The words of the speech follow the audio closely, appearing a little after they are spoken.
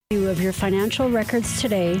of your financial records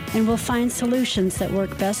today and we'll find solutions that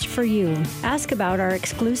work best for you. Ask about our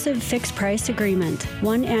exclusive fixed price agreement,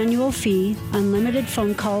 1 annual fee, unlimited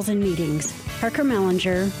phone calls and meetings. Parker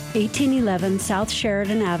Mellinger, 1811 South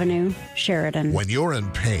Sheridan Avenue, Sheridan. When you're in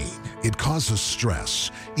pain, it causes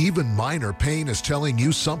stress. Even minor pain is telling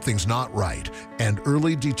you something's not right, and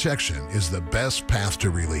early detection is the best path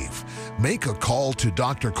to relief. Make a call to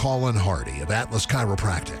Dr. Colin Hardy of Atlas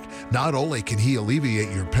Chiropractic. Not only can he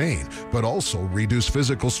alleviate your pain, but also reduce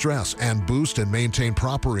physical stress and boost and maintain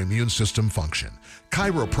proper immune system function.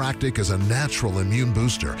 Chiropractic is a natural immune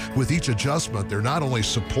booster. With each adjustment, they're not only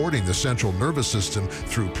supporting the central nervous system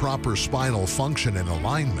through proper spinal function and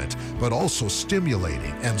alignment, but also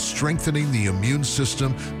stimulating and strengthening the immune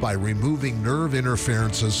system by removing nerve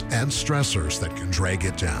interferences and stressors that can drag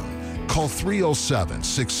it down. Call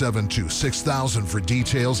 307-672-6000 for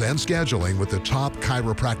details and scheduling with the top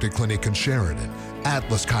chiropractic clinic in Sheridan,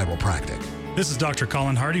 Atlas Chiropractic. This is Dr.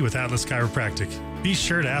 Colin Hardy with Atlas Chiropractic. Be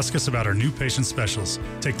sure to ask us about our new patient specials.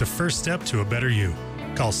 Take the first step to a better you.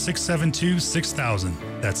 Call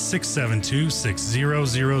 672-6000. That's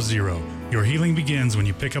 672-6000. Your healing begins when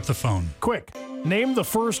you pick up the phone. Quick, name the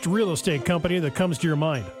first real estate company that comes to your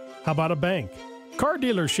mind. How about a bank? Car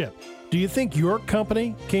dealership. Do you think your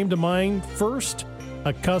company came to mind first?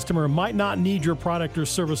 A customer might not need your product or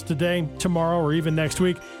service today, tomorrow, or even next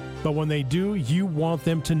week, but when they do, you want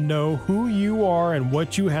them to know who you are and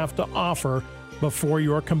what you have to offer before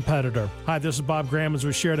your competitor. Hi, this is Bob Grammons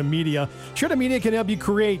with Sheridan Media. Sheridan Media can help you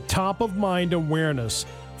create top-of-mind awareness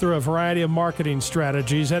through a variety of marketing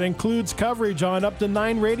strategies that includes coverage on up to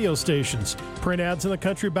 9 radio stations, print ads in the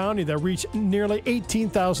country boundary that reach nearly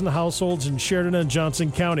 18,000 households in Sheridan and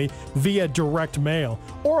Johnson County via direct mail,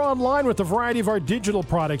 or online with a variety of our digital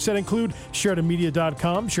products that include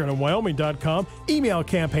SheridanMedia.com, SheridanWyoming.com, email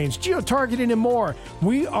campaigns, geotargeting, and more.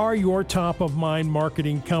 We are your top-of-mind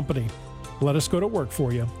marketing company. Let us go to work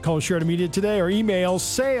for you. Call Sheridan Media today or email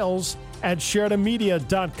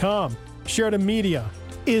sales@SheridanMedia.com. Sheridan Media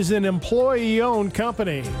is an employee-owned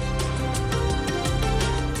company.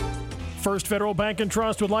 First Federal Bank and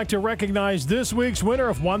Trust would like to recognize this week's winner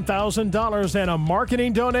of $1,000 and a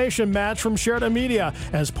marketing donation match from Sheridan Media.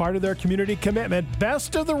 As part of their community commitment,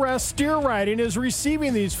 Best of the Rest Steer Riding is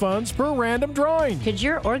receiving these funds per random drawing. Could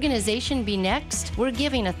your organization be next? We're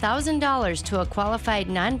giving $1,000 to a qualified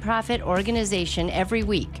nonprofit organization every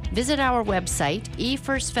week. Visit our website,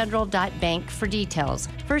 efirstfederal.bank, for details.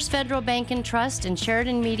 First Federal Bank and Trust and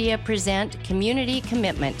Sheridan Media present Community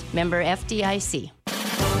Commitment, member FDIC.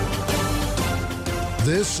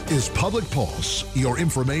 This is Public Pulse, your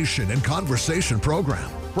information and conversation program,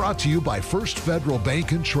 brought to you by First Federal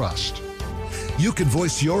Bank and Trust. You can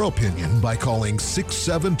voice your opinion by calling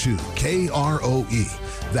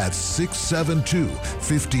 672-KROE. That's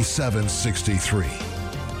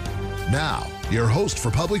 672-5763. Now, your host for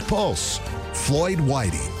Public Pulse, Floyd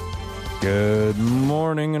Whiting. Good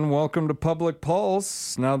morning and welcome to Public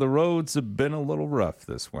Pulse. Now, the roads have been a little rough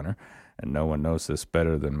this winter, and no one knows this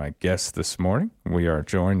better than my guest this morning. We are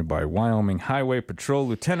joined by Wyoming Highway Patrol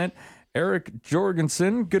Lieutenant Eric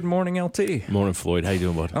Jorgensen. Good morning, LT. Morning, Floyd. How you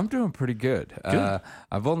doing, bud? I'm doing pretty good.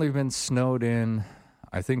 I've only been snowed in,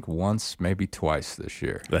 I think, once, maybe twice this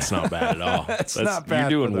year. That's not bad at all. That's not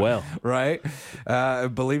bad. You're doing well. Right?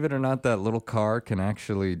 Believe it or not, that little car can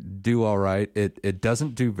actually do all right. It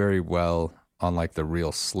doesn't do very well on, like, the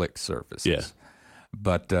real slick surfaces. Yeah.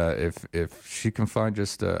 But if she can find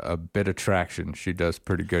just a bit of traction, she does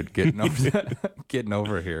pretty good getting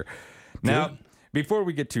over here. Now, before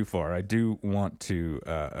we get too far, I do want to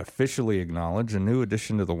officially acknowledge a new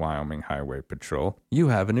addition to the Wyoming Highway Patrol. You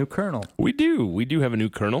have a new colonel. We do. We do have a new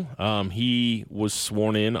colonel. He was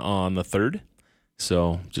sworn in on the 3rd,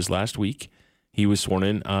 so just last week. He was sworn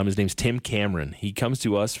in. His name's Tim Cameron. He comes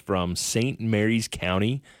to us from St. Mary's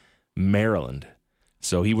County, Maryland.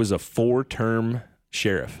 So he was a 4-term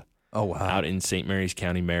sheriff out in St. Mary's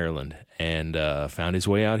County, Maryland, and found his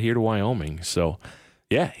way out here to Wyoming. So,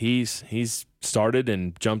 yeah, he's started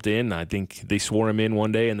and jumped in. I think they swore him in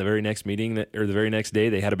one day, and the very next meeting, or the very next day,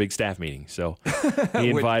 they had a big staff meeting. So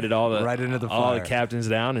he invited all the captains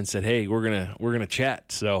down and said, "Hey, we're gonna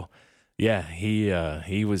chat." So, yeah,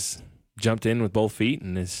 he was jumped in with both feet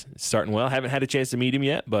and is starting well. Haven't had a chance to meet him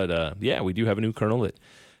yet, but yeah, we do have a new colonel that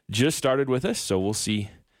just started with us. So we'll see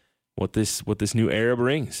what this new era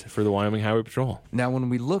brings for the Wyoming Highway Patrol. Now, when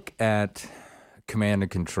we look at command and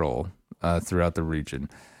control throughout the region,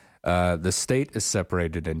 the state is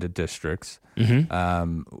separated into districts.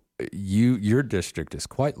 Mm-hmm. Your district is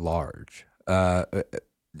quite large,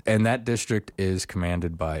 and that district is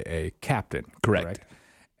commanded by a captain. Correct.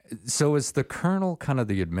 So is the colonel kind of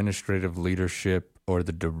the administrative leadership or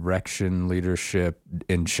the direction leadership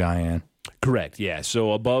in Cheyenne? Correct. Yeah.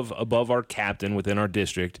 So above our captain within our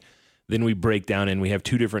district, then we break down and we have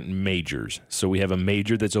two different majors. So we have a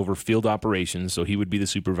major that's over field operations. So he would be the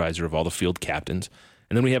supervisor of all the field captains.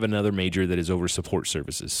 And then we have another major that is over support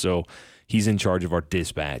services. So he's in charge of our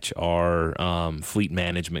dispatch, our fleet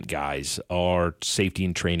management guys, our safety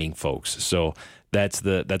and training folks. So that's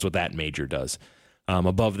what that major does.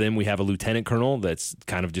 Above them, we have a lieutenant colonel that's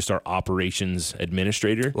kind of just our operations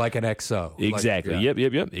administrator. Like an XO. Exactly.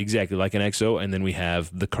 Yep. Exactly. Like an XO. And then we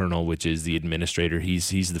have the colonel, which is the administrator. He's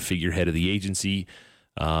the figurehead of the agency.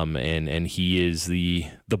 And he is the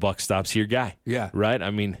buck stops here guy. Yeah. Right? I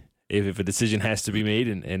mean, if a decision has to be made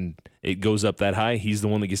and it goes up that high, he's the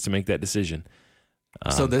one that gets to make that decision.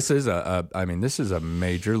 So this is a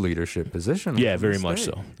major leadership position. Yeah, very much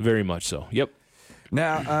so. Very much so. Yep.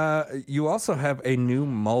 Now, you also have a new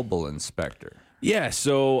mobile inspector. Yeah,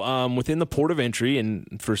 so within the port of entry,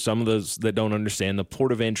 and for some of those that don't understand, the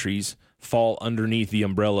port of entries fall underneath the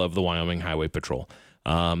umbrella of the Wyoming Highway Patrol.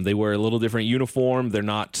 They wear a little different uniform. They're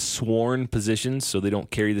not sworn positions, so they don't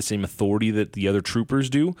carry the same authority that the other troopers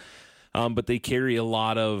do, but they carry a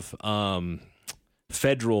lot of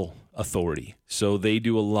federal authority. So they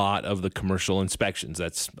do a lot of the commercial inspections.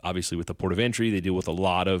 That's obviously with the port of entry. They deal with a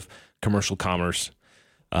lot of commercial commerce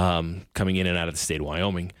coming in and out of the state of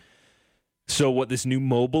Wyoming. So what this new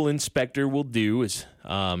mobile inspector will do is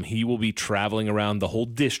he will be traveling around the whole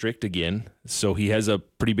district again. So he has a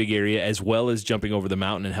pretty big area, as well as jumping over the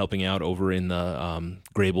mountain and helping out over in the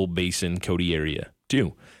Grable Basin, Cody area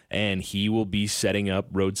too. And he will be setting up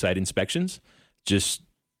roadside inspections just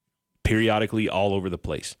periodically all over the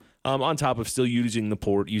place. On top of still using the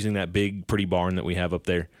port, using that big, pretty barn that we have up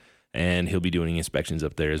there. And he'll be doing inspections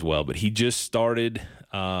up there as well. But he just started,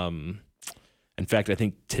 in fact, I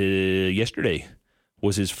think yesterday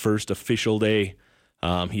was his first official day.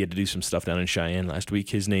 He had to do some stuff down in Cheyenne last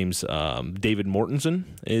week. His name's David Mortensen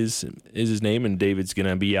is his name, and David's going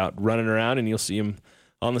to be out running around, and you'll see him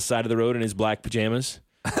on the side of the road in his black pajamas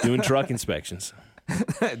doing truck inspections.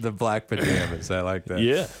 The black pajamas, I like that.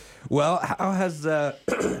 Yeah. Well, how has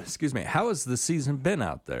how has the season been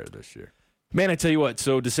out there this year? Man, I tell you what,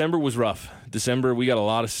 so December was rough. December, we got a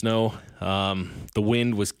lot of snow. The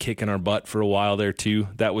wind was kicking our butt for a while there, too.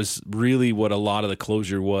 That was really what a lot of the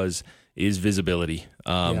closure is visibility.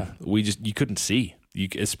 You couldn't see,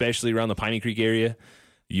 especially around the Piney Creek area.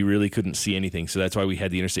 You really couldn't see anything. So that's why we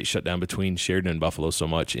had the interstate shut down between Sheridan and Buffalo so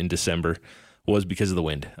much in December, was because of the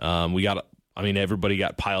wind. Everybody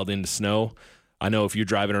got piled into snow. I know if you're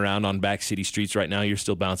driving around on back city streets right now, you're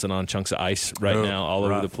still bouncing on chunks of ice now all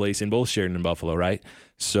over the place in both Sheridan and Buffalo, right?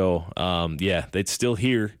 So, it's still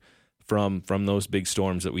here from those big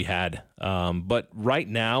storms that we had. But right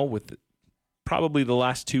now, with probably the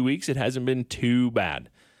last 2 weeks, it hasn't been too bad.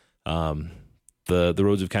 The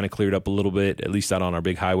roads have kind of cleared up a little bit, at least out on our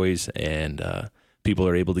big highways, and people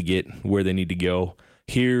are able to get where they need to go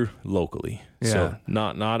here locally. Yeah. So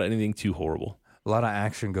not anything too horrible. A lot of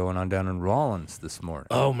action going on down in Rawlins this morning.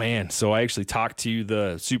 Oh, man. So I actually talked to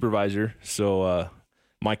the supervisor, so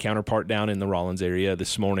my counterpart down in the Rawlins area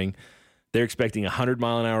this morning. They're expecting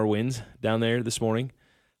 100-mile-an-hour winds down there this morning,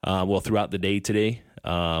 throughout the day today.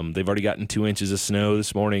 They've already gotten 2 inches of snow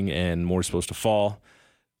this morning, and more is supposed to fall.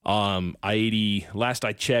 I-80, last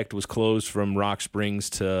I checked, was closed from Rock Springs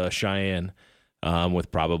to Cheyenne,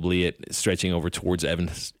 with probably it stretching over towards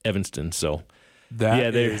Evanston, so...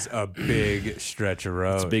 That is a big stretch of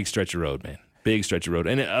road. It's a big stretch of road, man. Big stretch of road.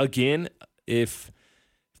 And again, if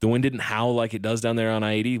the wind didn't howl like it does down there on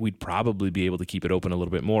I-80, we'd probably be able to keep it open a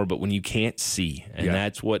little bit more. But when you can't see, and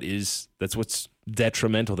that's what's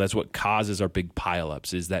detrimental, that's what causes our big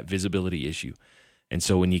pileups, is that visibility issue. And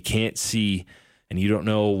so when you can't see and you don't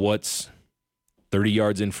know what's 30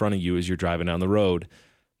 yards in front of you as you're driving down the road,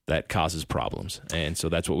 that causes problems. And so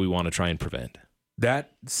that's what we want to try and prevent.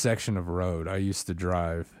 That section of road I used to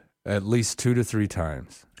drive at least 2 to 3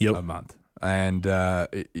 times a month. And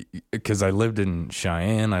because I lived in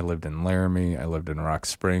Cheyenne, I lived in Laramie, I lived in Rock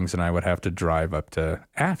Springs, and I would have to drive up to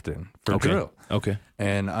Afton for drill. Okay.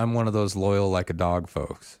 And I'm one of those loyal like a dog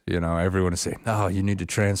folks. You know, everyone is saying, "Oh, you need to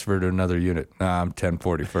transfer to another unit." No, I'm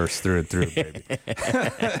 1041st through and through, baby.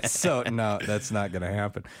 So no, that's not going to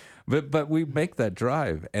happen. But we make that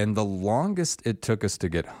drive, and the longest it took us to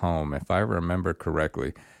get home, if I remember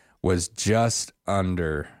correctly, was just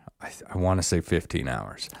under, I want to say 15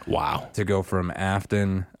 hours. Wow. To go from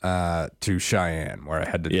Afton to Cheyenne, where I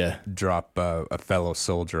had to drop a fellow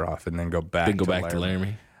soldier off and then go back to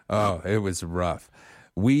Laramie. Oh, it was rough.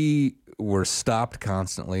 We were stopped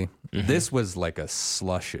constantly. Mm-hmm. This was like a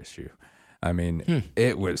slush issue. I mean,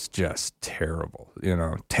 it was just terrible.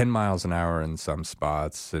 10 miles an hour in some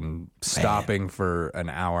spots and stopping for an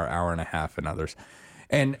hour, hour and a half in others.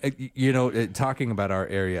 And, talking about our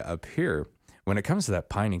area up here, when it comes to that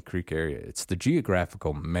Piney Creek area, it's the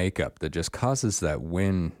geographical makeup that just causes that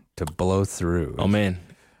wind to blow through. Oh, man.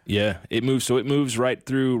 Yeah, it moves. So it moves right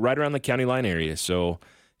around the county line area. So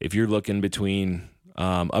if you're looking between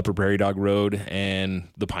Upper Prairie Dog Road and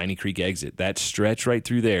the Piney Creek exit, that stretch right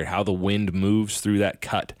through there, how the wind moves through that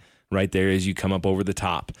cut right there as you come up over the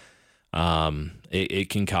top, it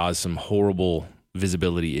can cause some horrible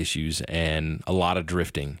visibility issues and a lot of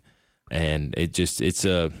drifting. And it's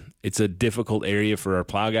a difficult area for our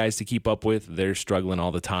plow guys to keep up with. They're struggling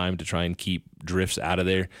all the time to try and keep drifts out of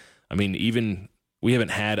there. I mean, even we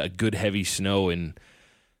haven't had a good heavy snow in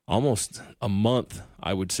almost a month,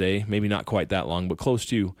 I would say. Maybe not quite that long, but close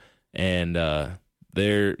to. And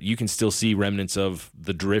there you can still see remnants of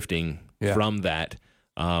the drifting from that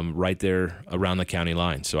right there around the county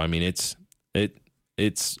line. So I mean, it's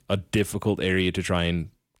a difficult area to try and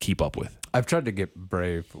keep up with. I've tried to get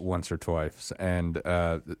brave once or twice, and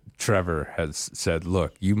Trevor has said,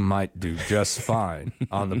 look, you might do just fine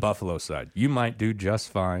on the Buffalo side. You might do just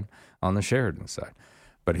fine on the Sheridan side.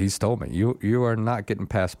 But he's told me, you are not getting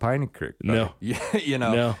past Piney Creek. No.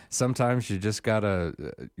 No. Sometimes you just got to,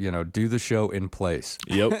 do the show in place.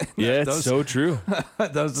 Yep. Yeah, it's so true.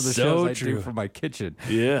 Those are the shows I do for my kitchen.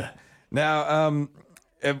 Yeah. Now,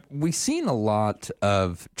 we've seen a lot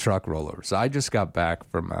of truck rollovers. I just got back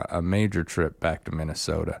from a major trip back to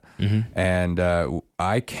Minnesota, and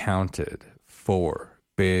I counted 4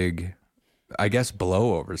 big, I guess,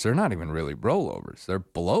 blowovers. They're not even really rollovers. They're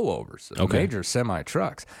blowovers. Major semi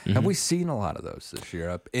trucks. Have we seen a lot of those this year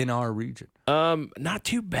up in our region? Not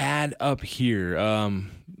too bad up here.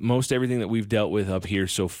 Most everything that we've dealt with up here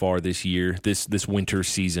so far this year, this winter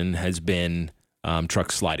season, has been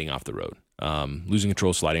trucks sliding off the road, losing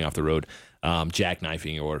control, sliding off the road,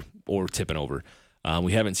 jackknifing or tipping over.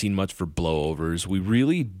 We haven't seen much for blowovers. We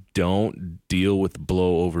really don't deal with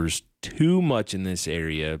blowovers too much in this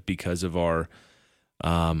area because of our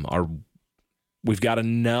we've got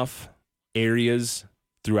enough areas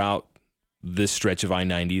throughout this stretch of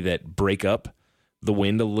I-90 that break up the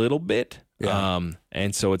wind a little bit. Yeah.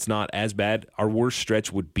 And so it's not as bad. Our worst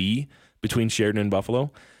stretch would be between Sheridan and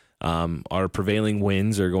Buffalo. Our prevailing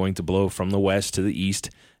winds are going to blow from the west to the east.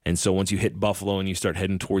 And so once you hit Buffalo and you start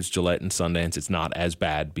heading towards Gillette and Sundance, it's not as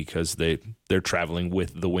bad because they're traveling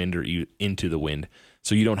with the wind or into the wind.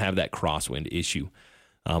 So you don't have that crosswind issue.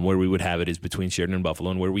 Where we would have it is between Sheridan and Buffalo,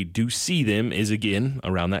 and where we do see them is, again,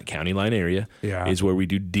 around that county line area, is where we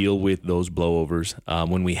do deal with those blowovers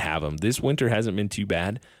when we have them. This winter hasn't been too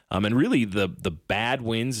bad. And really the bad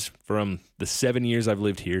winds from the 7 years I've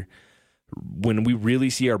lived here, when we really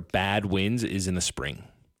see our bad winds is in the spring.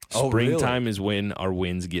 Springtime is when our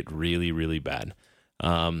winds get really, really bad.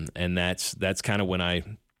 And that's kind of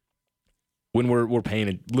when we're paying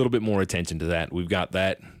a little bit more attention to that. We've got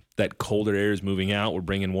that colder air is moving out. We're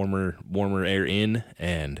bringing warmer air in,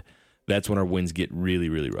 and that's when our winds get really,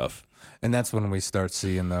 really rough. And that's when we start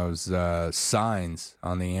seeing those signs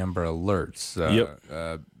on the amber alerts.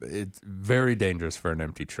 It's very dangerous for an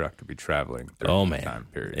empty truck to be traveling during that time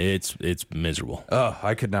period. It's miserable. Oh,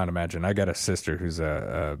 I could not imagine. I got a sister who's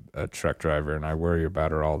a truck driver, and I worry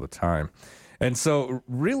about her all the time. And so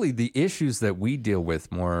really the issues that we deal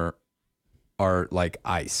with more are like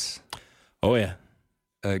ice. Oh, yeah.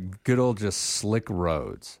 Good old just slick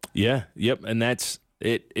roads. Yeah, yep. And that's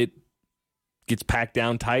it. It gets packed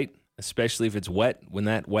down tight, especially if it's wet. When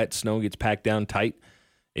that wet snow gets packed down tight,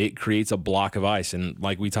 it creates a block of ice. And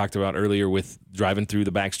like we talked about earlier with driving through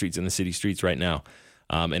the back streets and the city streets right now.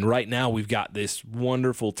 And right now we've got this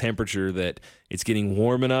wonderful temperature that it's getting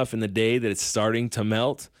warm enough in the day that it's starting to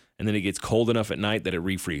melt. And then it gets cold enough at night that it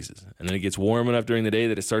refreezes. And then it gets warm enough during the day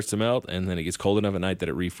that it starts to melt. And then it gets cold enough at night that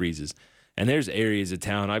it refreezes. And there's areas of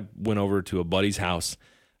town. I went over to a buddy's house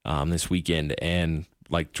this weekend, and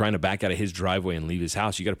like trying to back out of his driveway and leave his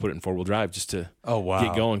house, you got to put it in 4-wheel drive just to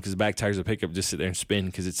get going, because the back tires of the pickup just sit there and spin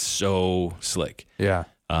because it's so slick. Yeah.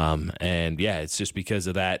 And yeah, it's just because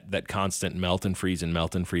of that constant melt and freeze and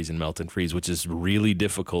melt and freeze and melt and freeze, which is really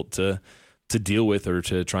difficult to deal with or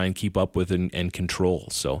to try and keep up with and control.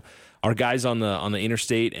 So our guys on the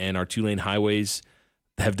interstate and our 2-lane highways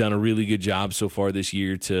have done a really good job so far this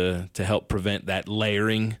year to help prevent that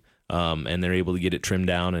layering, and they're able to get it trimmed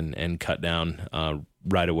down and cut down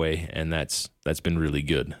right away, and that's been really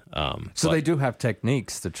good. So they do have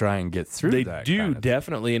techniques to try and get through that. They do, kind of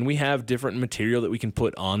definitely, and we have different material that we can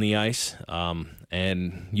put on the ice,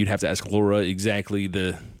 and you'd have to ask Laura exactly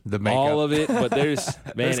the makeup. all of it, but there's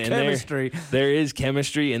There's chemistry. There is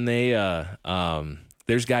chemistry, and they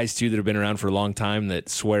there's guys too that have been around for a long time that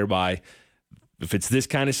swear by, if it's this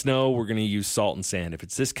kind of snow, we're going to use salt and sand. If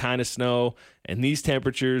it's this kind of snow and these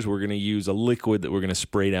temperatures, we're going to use a liquid that we're going to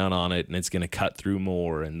spray down on it, and it's going to cut through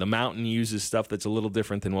more. And the mountain uses stuff that's a little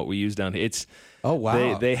different than what we use down here. Oh,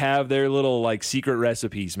 wow. They have their little like secret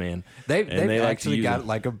recipes, man. They've like actually got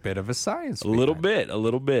like a bit of a science. A little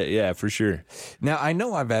bit, yeah, for sure. Now, I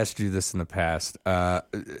know I've asked you this in the past.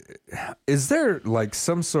 Is there like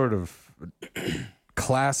some sort of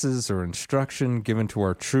classes or instruction given to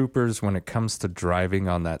our troopers when it comes to driving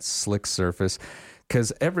on that slick surface?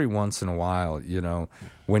 Because every once in a while, you know,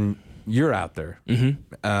 when you're out there,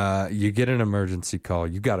 you get an emergency call,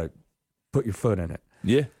 you got to put your foot in it.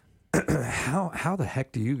 Yeah. How the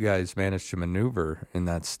heck do you guys manage to maneuver in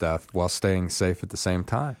that stuff while staying safe at the same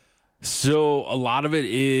time? So a lot of it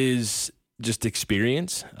is just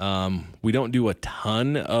experience. We don't do a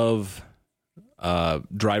ton of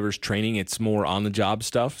driver's training. It's more on the job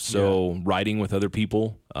stuff. So riding with other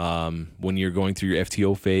people when you're going through your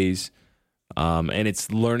FTO phase, and it's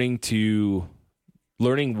learning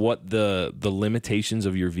what the limitations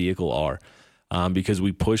of your vehicle are, because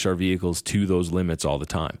we push our vehicles to those limits all the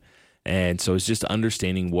time. And so it's just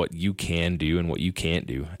understanding what you can do and what you can't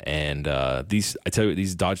do. And I tell you,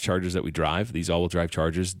 these Dodge Chargers that we drive, these all-wheel drive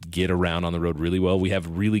Chargers, get around on the road really well. We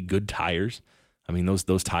have really good tires. I mean,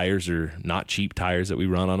 those tires are not cheap tires that we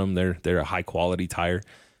run on them. They're a high-quality tire,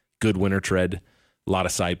 good winter tread, a lot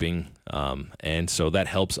of siping, and so that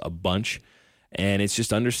helps a bunch. And it's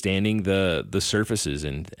just understanding the surfaces,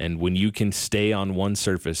 and when you can stay on one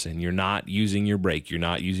surface and you're not using your brake, you're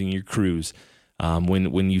not using your cruise.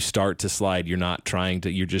 When you start to slide,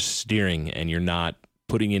 you're just steering, and you're not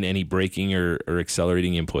putting in any braking or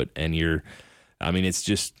accelerating input. And it's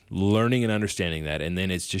just learning and understanding that. And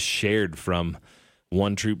then it's just shared from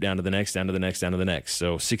one troop down to the next, down to the next, down to the next.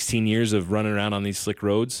 So 16 years of running around on these slick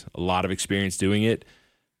roads, a lot of experience doing it.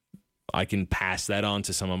 I can pass that on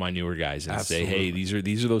to some of my newer guys and say, hey, these are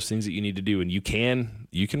those things that you need to do. And you can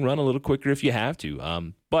run a little quicker if you have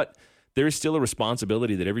to. But there is still a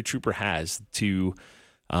responsibility that every trooper has to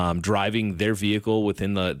driving their vehicle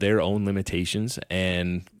within their own limitations,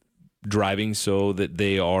 and driving so that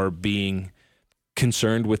they are being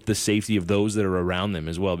concerned with the safety of those that are around them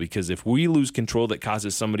as well. Because if we lose control that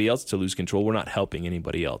causes somebody else to lose control, we're not helping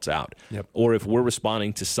anybody else out. Yep. Or if we're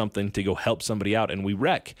responding to something to go help somebody out and we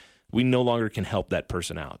wreck, we no longer can help that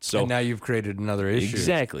person out. So and now you've created another issue.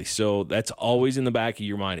 Exactly. So that's always in the back of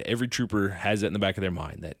your mind. Every trooper has that in the back of their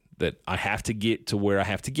mind, that I have to get to where I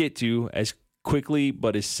have to get to as quickly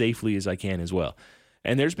but as safely as I can as well.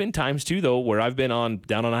 And there's been times too, though, where I've been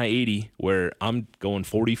down on I-80 where I'm going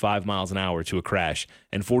 45 miles an hour to a crash,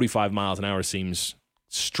 and 45 miles an hour seems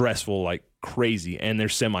stressful like crazy, and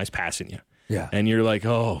there's semis passing you. Yeah. And you're like,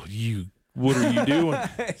 oh, what are you doing?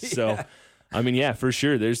 So, I mean, yeah, for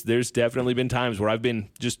sure. There's definitely been times where I've been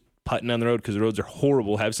just putting down the road because the roads are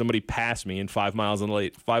horrible, have somebody pass me, and 5 miles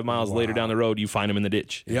later down the road, you find them in the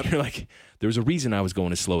ditch. Yep. You're like, there was a reason I was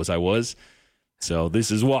going as slow as I was. So this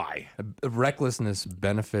is why. Recklessness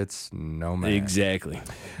benefits no man. Exactly.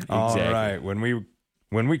 All right.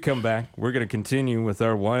 When we come back, we're going to continue with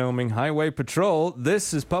our Wyoming Highway Patrol.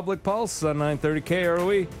 This is Public Pulse on 930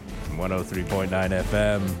 KROE, 103.9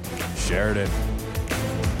 FM, Sheridan.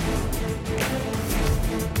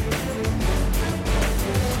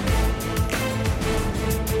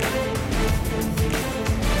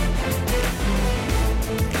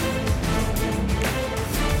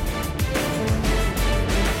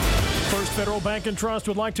 Federal Bank and Trust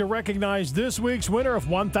would like to recognize this week's winner of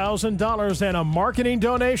 $1,000 and a marketing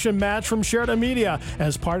donation match from Sheridan Media.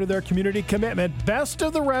 As part of their community commitment, Best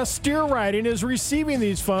of the Rest Steer Riding is receiving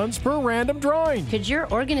these funds per random drawing. Could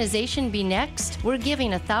your organization be next? We're giving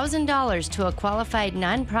 $1,000 to a qualified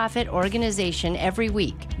nonprofit organization every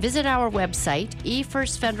week. Visit our website,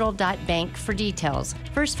 efirstfederal.bank, for details.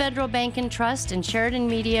 First Federal Bank and Trust and Sheridan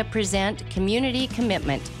Media present Community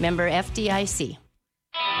Commitment, member FDIC.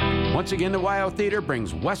 Once again, the WYO Theater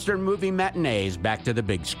brings Western movie matinees back to the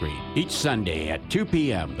big screen. Each Sunday at 2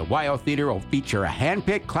 p.m., the WYO Theater will feature a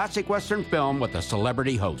hand-picked classic Western film with a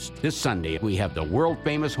celebrity host. This Sunday, we have the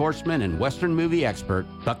world-famous horseman and Western movie expert,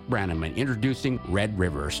 Buck Brannaman, introducing Red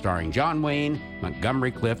River, starring John Wayne,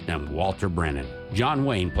 Montgomery Clift, and Walter Brennan. John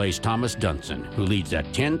Wayne plays Thomas Dunson, who leads a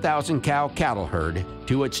 10,000-cow cattle herd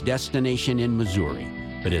to its destination in Missouri.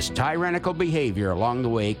 but his tyrannical behavior along the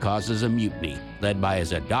way causes a mutiny, led by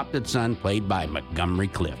his adopted son, played by Montgomery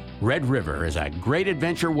Clift. Red River is a great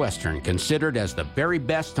adventure western considered as the very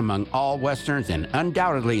best among all westerns and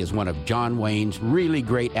undoubtedly is one of John Wayne's really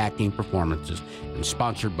great acting performances, and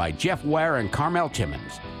sponsored by Jeff Ware and Carmel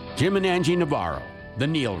Timmons, Jim and Angie Navarro, The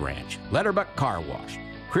Neal Ranch, Letterbuck Car Wash,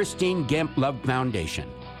 Christine Gemp Love Foundation,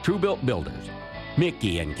 True Built Builders,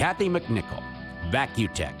 Mickey and Kathy McNichol,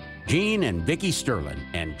 VacuTech, Gene and Vicki Sterling,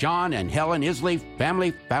 and John and Helen Isley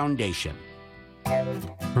Family Foundation.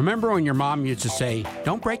 Remember when your mom used to say,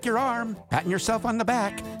 "Don't break your arm," patting yourself on the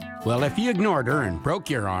back? Well, if you ignored her and broke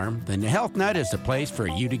your arm, then the Health Nut is the place for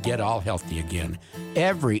you to get all healthy again.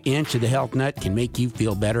 Every inch of the Health Nut can make you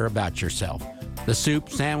feel better about yourself. The soup,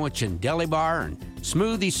 sandwich, and deli bar, and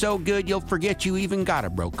smoothie so good you'll forget you even got a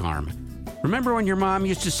broke arm. Remember when your mom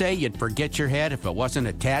used to say you'd forget your head if it wasn't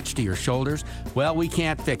attached to your shoulders? Well, we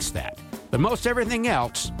can't fix that. But most everything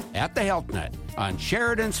else at the Health Nut on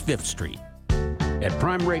Sheridan's 5th Street. At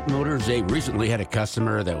Prime Rate Motors, they recently had a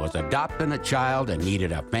customer that was adopting a child and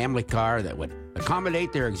needed a family car that would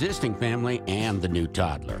accommodate their existing family and the new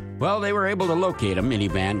toddler. Well, they were able to locate a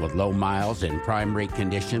minivan with low miles and prime rate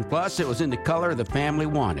condition, plus it was in the color the family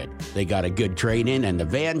wanted. They got a good trade-in and the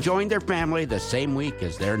van joined their family the same week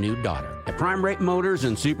as their new daughter. At Prime Rate Motors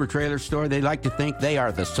and Super Trailer Store, they like to think they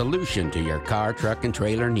are the solution to your car, truck, and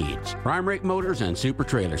trailer needs. Prime Rate Motors and Super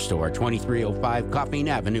Trailer Store, 2305 Coffeen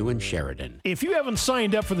Avenue in Sheridan. If you haven't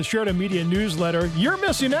signed up for the Sheridan Media newsletter, you're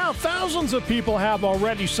missing out. Thousands of people have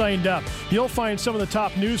already signed up. You'll find some of the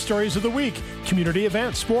top news stories of the week, community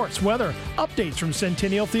events, sports, weather, updates from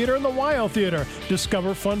Centennial Theater and the Wyo Theater.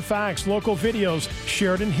 Discover fun facts, local videos,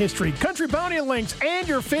 Sheridan history, country bounty links, and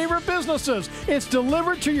your favorite businesses. It's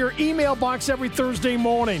delivered to your email box every Thursday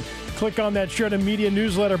morning. Click on that Sheridan Media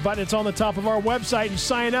newsletter button. It's on the top of our website and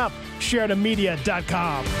sign up,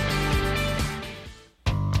 SheridanMedia.com.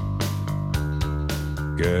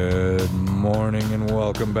 Good morning and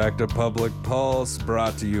welcome back to Public Pulse,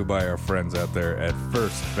 brought to you by our friends out there at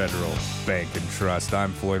First Federal Bank and Trust.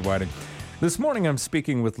 I'm Floyd Whiting. This morning I'm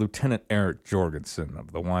speaking with Lieutenant Eric Jorgensen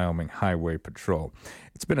of the Wyoming Highway Patrol.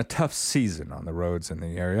 It's been a tough season on the roads in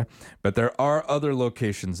the area, but there are other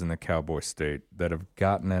locations in the Cowboy State that have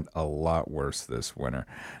gotten it a lot worse this winter.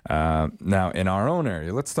 Now, in our own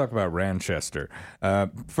area, let's talk about Ranchester.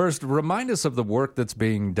 First, remind us of the work that's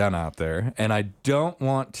being done out there, and I don't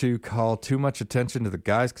want to call too much attention to the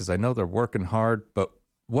guys because I know they're working hard, but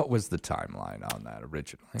what was the timeline on that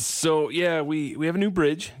originally? So, yeah, we have a new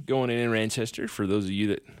bridge going in Ranchester. For those of you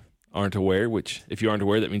that aren't aware, which if you aren't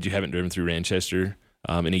aware, that means you haven't driven through Ranchester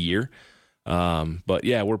in a year. But,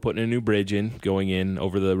 yeah, we're putting a new bridge in, going in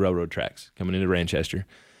over the railroad tracks, coming into Ranchester.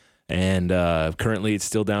 And currently it's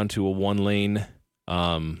still down to a one-lane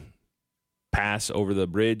pass over the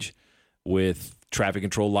bridge with traffic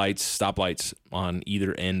control lights, stoplights on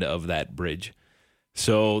either end of that bridge.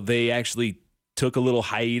 So they actually took a little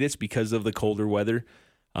hiatus because of the colder weather,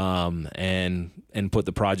 and put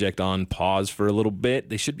the project on pause for a little bit.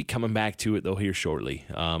 They should be coming back to it, though, here shortly.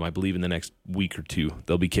 I believe in the next week or two,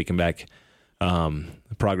 they'll be kicking back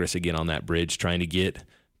progress again on that bridge, trying to get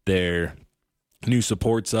their new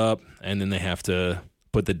supports up, and then they have to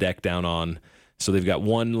put the deck down on. So they've got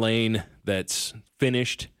one lane that's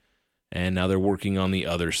finished, and now they're working on the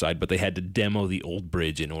other side, but they had to demo the old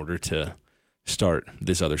bridge in order to start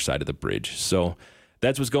this other side of the bridge. So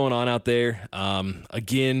that's what's going on out there.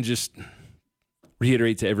 Again, just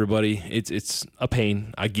reiterate to everybody, it's a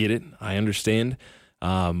pain. I get it. I understand.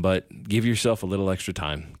 But give yourself a little extra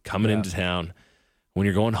time coming into town. When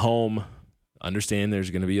you're going home, understand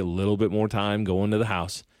there's going to be a little bit more time going to the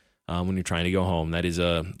house when you're trying to go home. That is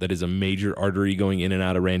a major artery going in and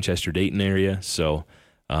out of Ranchester, Dayton area. So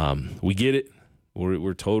we get it.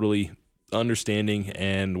 We're totally understanding,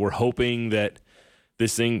 and we're hoping that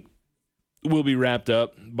this thing will be wrapped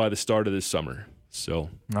up by the start of this summer. So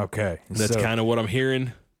okay, that's kind of what I'm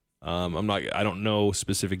hearing. I don't know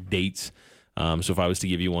specific dates. So if I was to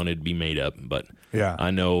give you one, it'd be made up. But yeah,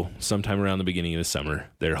 I know sometime around the beginning of the summer,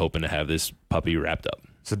 they're hoping to have this puppy wrapped up.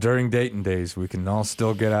 So during Dayton days, we can all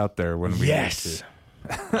still get out there when we need to.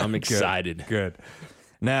 I'm excited. Good.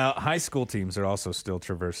 Now, high school teams are also still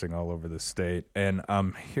traversing all over the state, and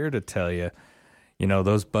I'm here to tell you,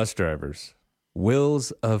 those bus drivers,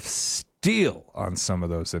 wheels of steel on some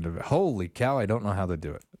of those individuals. Holy cow, I don't know how they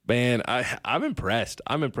do it. Man, I'm impressed.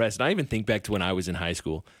 And I even think back to when I was in high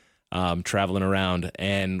school, traveling around,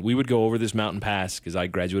 and we would go over this mountain pass because I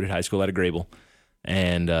graduated high school out of Grable,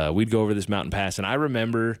 and we'd go over this mountain pass, and I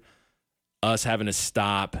remember us having to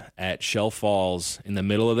stop at Shell Falls in the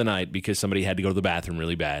middle of the night because somebody had to go to the bathroom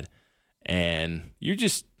really bad. and you're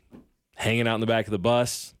just hanging out in the back of the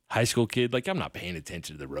bus, high school kid. Like, I'm not paying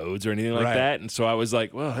attention to the roads or anything like that. And so I was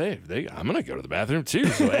like, well, hey, I'm going to go to the bathroom too.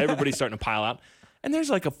 So everybody's starting to pile out. And there's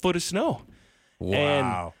like a foot of snow. Wow.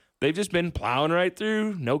 And they've just been plowing right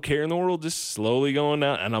through, no care in the world, just slowly going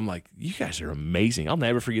down. And I'm like, you guys are amazing. I'll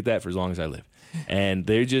never forget that for as long as I live. And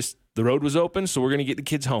the road was open, so we're going to get the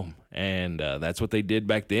kids home. And that's what they did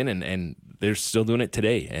back then, and they're still doing it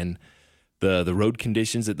today. And the road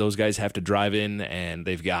conditions that those guys have to drive in, and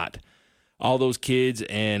they've got all those kids.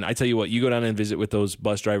 And I tell you what, you go down and visit with those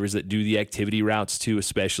bus drivers that do the activity routes too,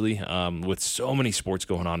 especially with so many sports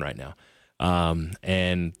going on right now.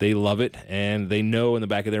 And they love it, and they know in the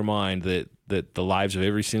back of their mind that the lives of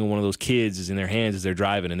every single one of those kids is in their hands as they're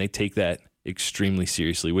driving, and they take that extremely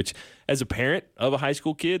seriously, which as a parent of a high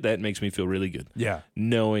school kid, that makes me feel really good. Yeah.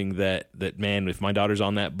 Knowing that man, if my daughter's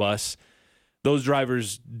on that bus, those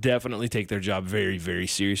drivers definitely take their job very, very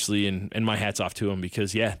seriously, and my hat's off to them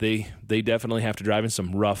because, yeah, they definitely have to drive in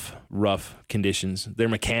some rough conditions. Their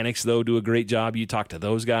mechanics, though, do a great job. You talk to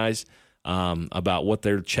those guys about what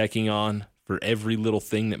they're checking on for every little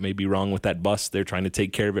thing that may be wrong with that bus. They're trying to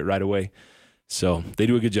take care of it right away. So they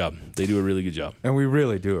do a good job. They do a really good job. And we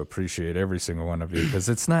really do appreciate every single one of you because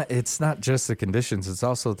it's not just the conditions, it's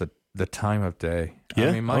also the time of day. Yeah.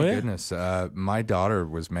 I mean, my goodness, my daughter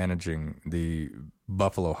was managing the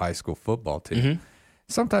Buffalo high school football team. Mm-hmm.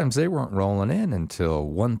 Sometimes they weren't rolling in until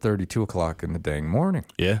 1:30, 2 o'clock in the dang morning.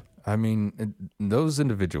 Yeah. I mean, those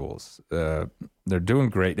individuals, they're doing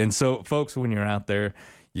great. And so, folks, when you're out there,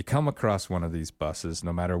 you come across one of these buses,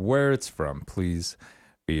 no matter where it's from, please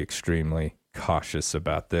be extremely cautious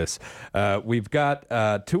about this. We've got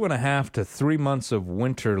 2.5 to 3 months of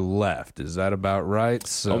winter left. Is that about right?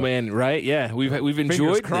 So, oh man, right? Yeah, we've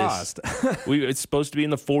enjoyed crossed. This. It's supposed to be in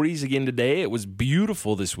the 40s again today. It was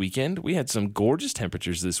beautiful this weekend. We had some gorgeous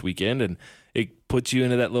temperatures this weekend, and it puts you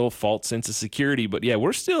into that little false sense of security. But yeah,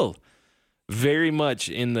 we're still very much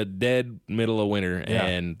in the dead middle of winter,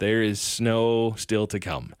 and there is snow still to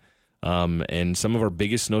come. And some of our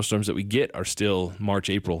biggest snowstorms that we get are still March,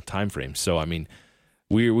 April timeframe. So, I mean,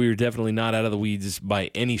 we're definitely not out of the weeds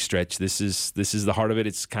by any stretch. This is the heart of it.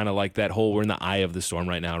 It's kind of like that whole, we're in the eye of the storm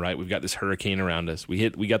right now, right? We've got this hurricane around us.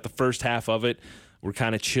 We got the first half of it. We're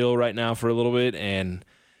kind of chill right now for a little bit, and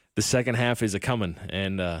the second half is a-coming,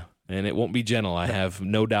 and it won't be gentle. I have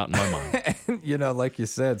no doubt in my mind. And, like you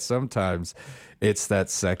said, sometimes it's that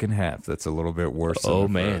second half that's a little bit worse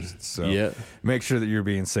than the first. So make sure that you're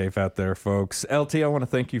being safe out there, folks. LT, I want to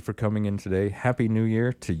thank you for coming in today. Happy New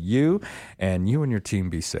Year to you, and you and your team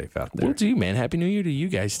be safe out there. Will do, man. Happy New Year to you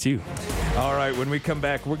guys, too. All right, when we come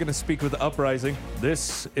back, we're going to speak with Uprising.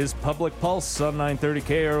 This is Public Pulse on 930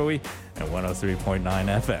 KROE and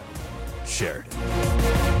 103.9 FM. Sheridan.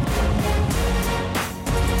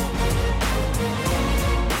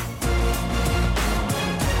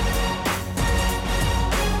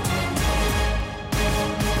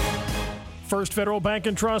 First Federal Bank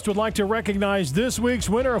and Trust would like to recognize this week's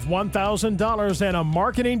winner of $1,000 and a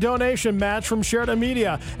marketing donation match from Sheridan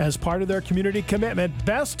Media. As part of their community commitment,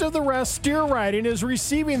 Best of the Rest Steer Riding is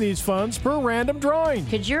receiving these funds per random drawing.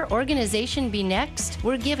 Could your organization be next?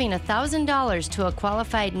 We're giving $1,000 to a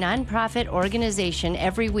qualified nonprofit organization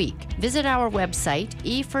every week. Visit our website,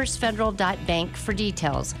 efirstfederal.bank, for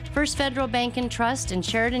details. First Federal Bank and Trust and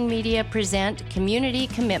Sheridan Media present Community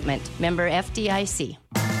Commitment, member FDIC.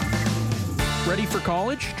 Ready for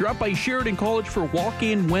college? Drop by Sheridan College for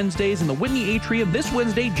walk-in Wednesdays in the Whitney Atrium this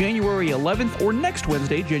Wednesday, January 11th, or next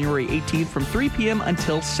Wednesday, January 18th from 3 p.m.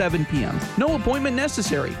 until 7 p.m. No appointment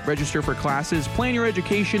necessary. Register for classes, plan your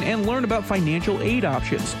education, and learn about financial aid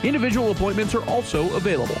options. Individual appointments are also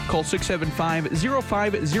available. Call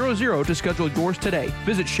 675-0500 to schedule yours today.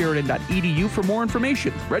 Visit Sheridan.edu for more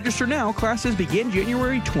information. Register now. Classes begin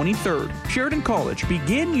January 23rd. Sheridan College.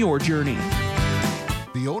 Begin your journey.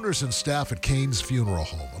 The owners and staff at Kane's Funeral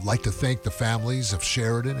Home would like to thank the families of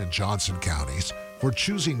Sheridan and Johnson counties for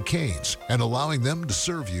choosing Kane's and allowing them to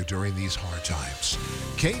serve you during these hard times.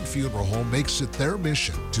 Kane Funeral Home makes it their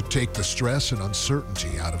mission to take the stress and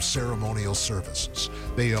uncertainty out of ceremonial services.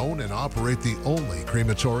 They own and operate the only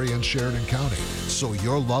crematory in Sheridan County, so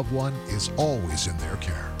your loved one is always in their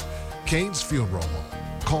care. Kane's Funeral Home.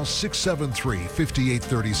 Call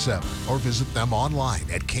 673-5837 or visit them online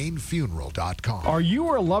at canefuneral.com. Are you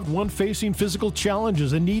or a loved one facing physical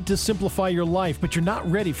challenges and need to simplify your life, but you're not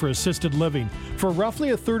ready for assisted living? For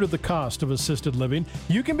roughly a third of the cost of assisted living,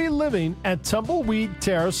 you can be living at Tumbleweed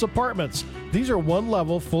Terrace Apartments. These are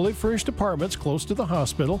one-level, fully furnished apartments close to the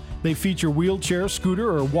hospital. They feature wheelchair, scooter,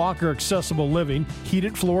 or walker-accessible living,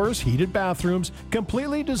 heated floors, heated bathrooms,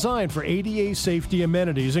 completely designed for ADA safety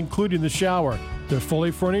amenities, including the shower. They're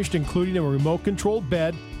fully furnished, including a remote-controlled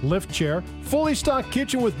bed, lift chair, fully stocked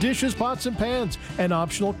kitchen with dishes, pots, and pans. An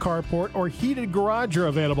optional carport or heated garage are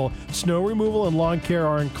available. Snow removal and lawn care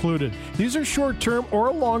are included. These are short-term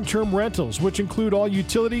or long-term rentals, which include all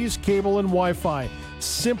utilities, cable, and Wi-Fi.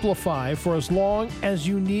 Simplify for as long as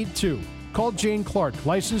you need to. Call Jane Clark,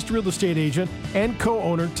 licensed real estate agent and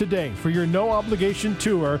co-owner today for your no-obligation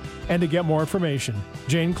tour and to get more information.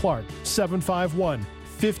 Jane Clark,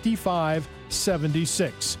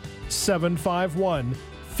 751-5576.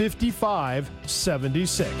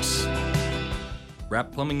 751-5576.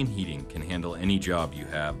 Wrap Plumbing and Heating can handle any job you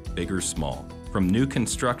have, big or small. From new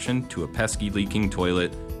construction to a pesky leaking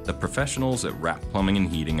toilet, the professionals at Wrap Plumbing and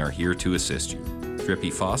Heating are here to assist you. Drippy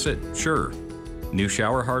faucet? Sure. New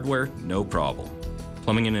shower hardware? No problem.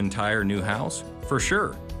 Plumbing an entire new house? For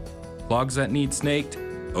sure. Clogs that need snaked?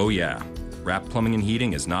 Oh yeah. Wrap Plumbing and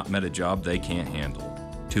Heating has not met a job they can't handle.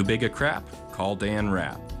 Too big a crap? Call Dan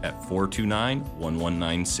Rapp at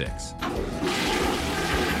 429-1196.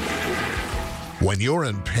 When you're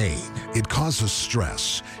in pain, it causes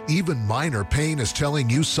stress. Even minor pain is telling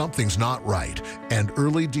you something's not right, and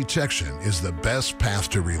early detection is the best path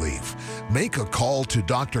to relief. Make a call to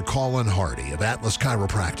Dr. Colin Hardy of Atlas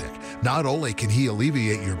Chiropractic. Not only can he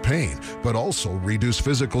alleviate your pain, but also reduce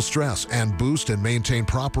physical stress and boost and maintain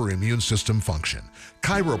proper immune system function.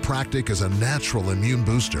 Chiropractic is a natural immune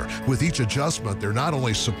booster. With each adjustment, they're not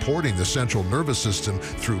only supporting the central nervous system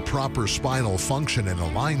through proper spinal function and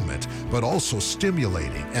alignment, but also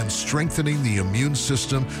stimulating and strengthening the immune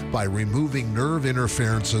system by removing nerve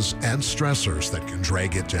interferences and stressors that can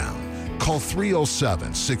drag it down. Call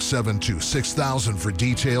 307-672-6000 for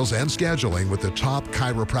details and scheduling with the top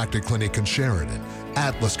chiropractic clinic in Sheridan,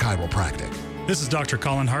 Atlas Chiropractic. This is Dr.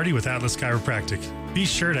 Colin Hardy with Atlas Chiropractic. Be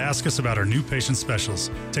sure to ask us about our new patient specials.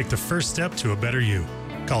 Take the first step to a better you.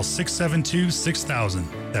 Call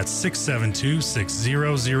 672-6000. That's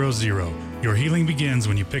 672-6000. Your healing begins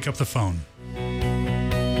when you pick up the phone.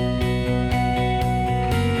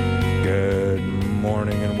 Good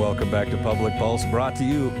morning and welcome back to Public Pulse, brought to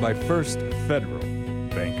you by First Federal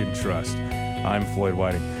Bank and Trust. I'm Floyd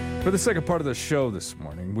Whiting. For the second part of the show this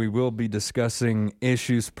morning, we will be discussing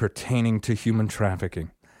issues pertaining to human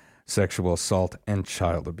trafficking, sexual assault, and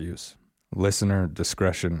child abuse. Listener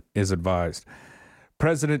discretion is advised.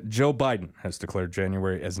 President Joe Biden has declared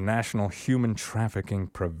January as National Human Trafficking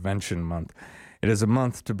Prevention Month. It is a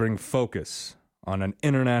month to bring focus on an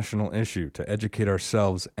international issue, to educate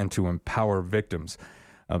ourselves and to empower victims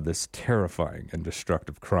of this terrifying and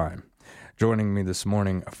destructive crime. Joining me this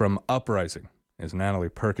morning from Uprising is Natalie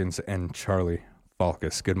Perkins and Charlie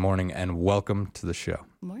Falkus. Good morning and welcome to the show.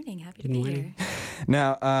 Good morning. Happy to be here.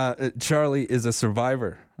 Now, Charlie is a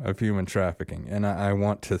survivor of human trafficking, and I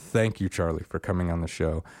want to thank you, Charlie, for coming on the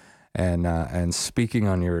show and speaking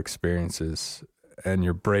on your experiences and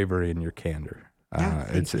your bravery and your candor.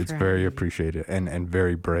 It's very appreciated and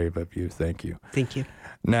very brave of you. Thank you. Thank you.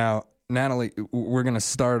 Now, Natalie, we're going to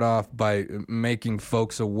start off by making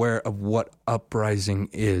folks aware of what Uprising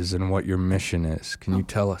is and what your mission is. Can you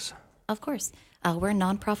tell us? Of course. We're a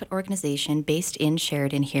nonprofit organization based in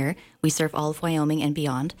Sheridan here. We serve all of Wyoming and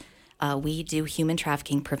beyond. We do human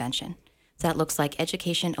trafficking prevention. So that looks like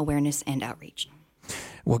education, awareness, and outreach.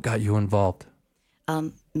 What got you involved?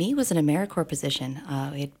 Me was an AmeriCorps position.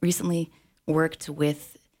 I had recently worked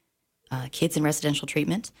with kids in residential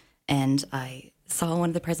treatment, and I saw one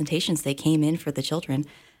of the presentations. They came in for the children,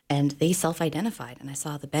 and they self-identified, and I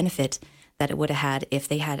saw the benefit that it would have had if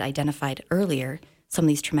they had identified earlier some of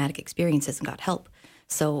these traumatic experiences and got help.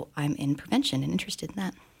 So I'm in prevention and interested in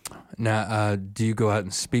that. Now, do you go out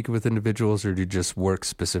and speak with individuals, or do you just work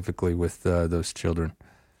specifically with those children?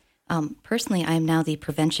 Personally, I am now the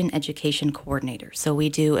prevention education coordinator. So we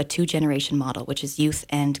do a 2-generation model, which is youth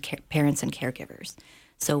and parents and caregivers.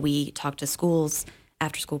 So we talk to schools,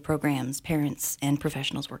 after-school programs, parents, and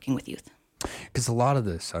professionals working with youth. Because a lot of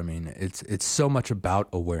this, I mean, it's so much about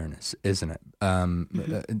awareness, isn't it?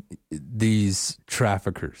 These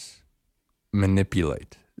traffickers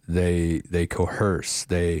manipulate, they coerce,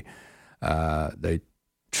 they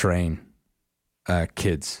train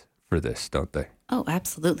kids for this, don't they? Oh,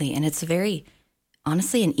 absolutely. And it's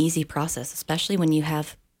honestly, an easy process, especially when you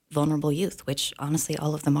have vulnerable youth, which honestly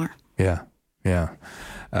all of them are. Yeah.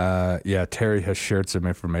 Terry has shared some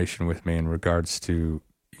information with me in regards to,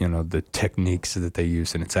 the techniques that they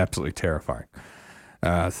use, and it's absolutely terrifying.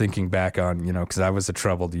 Thinking back on, because I was a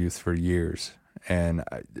troubled youth for years, and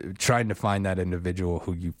trying to find that individual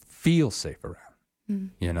who you feel safe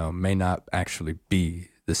around, may not actually be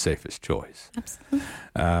the safest choice. Absolutely.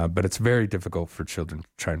 But it's very difficult for children to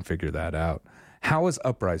try and figure that out. How is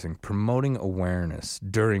Uprising promoting awareness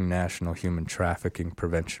during National Human Trafficking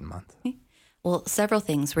Prevention Month? Well, several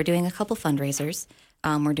things. We're doing a couple fundraisers.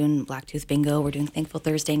 We're doing Blacktooth Bingo. We're doing Thankful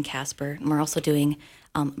Thursday in Casper. And we're also doing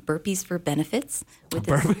burpees for benefits.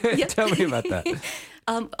 Tell me about that.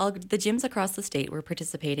 The gyms across the state were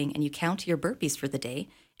participating, and you count your burpees for the day.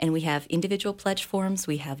 And we have individual pledge forms.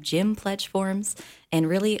 We have gym pledge forms. And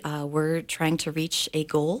really, we're trying to reach a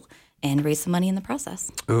goal and raise some money in the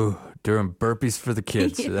process. Ooh, doing burpees for the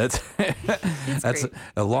kids. That's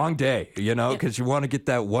a long day, because you want to get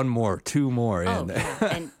that one more, two more in.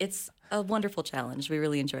 And it's a wonderful challenge. We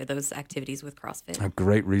really enjoy those activities with CrossFit. A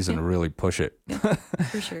great reason to really push it.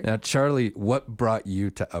 For sure. Now, Charlie, what brought you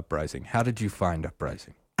to Uprising? How did you find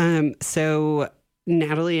Uprising? So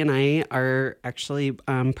Natalie and I are actually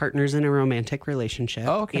partners in a romantic relationship.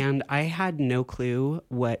 Oh, okay. And I had no clue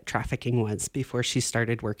what trafficking was before she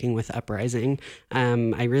started working with Uprising.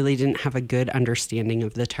 I really didn't have a good understanding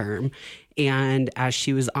of the term. And as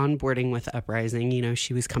she was onboarding with Uprising,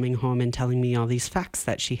 she was coming home and telling me all these facts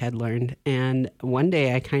that she had learned. And one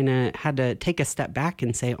day I kind of had to take a step back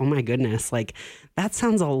and say, oh my goodness, like that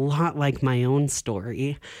sounds a lot like my own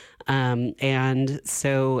story. And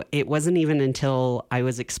so it wasn't even until I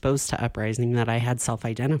was exposed to Uprising that I had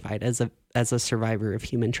self-identified as a survivor of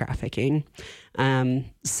human trafficking.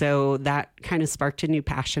 So that kind of sparked a new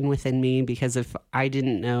passion within me, because if I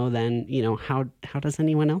didn't know, then, how does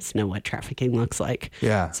anyone else know what trafficking looks like?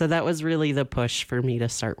 Yeah. So that was really the push for me to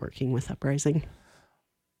start working with Uprising.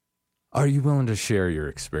 Are you willing to share your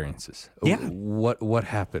experiences? Yeah. What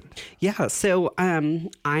happened? Yeah. So,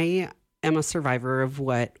 I am a survivor of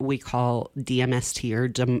what we call DMST, or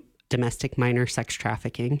domestic minor sex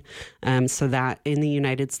trafficking. So that in the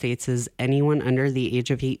United States is anyone under the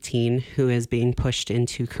age of 18 who is being pushed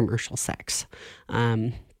into commercial sex.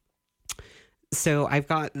 So I've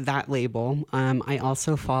got that label. I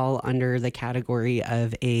also fall under the category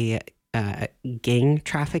of a gang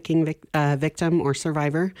trafficking victim or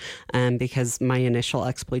survivor, because my initial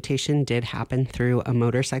exploitation did happen through a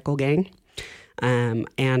motorcycle gang.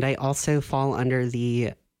 And I also fall under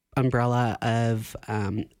the umbrella of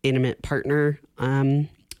intimate partner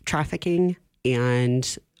trafficking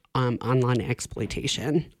and online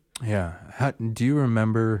exploitation. Yeah. Do you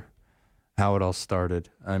remember how it all started?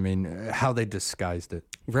 I mean, how they disguised it?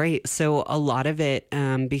 Right. So a lot of it,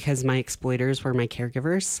 because my exploiters were my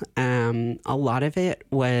caregivers, a lot of it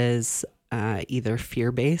was either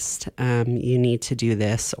fear-based. You need to do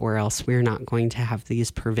this or else we're not going to have these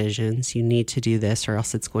provisions. You need to do this or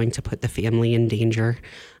else it's going to put the family in danger.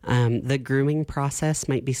 The grooming process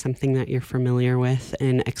might be something that you're familiar with.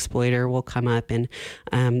 An exploiter will come up and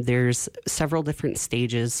there's several different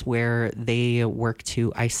stages where they work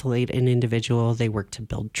to isolate an individual. They work to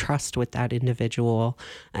build trust with that individual.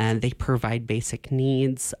 They provide basic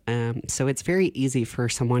needs. So it's very easy for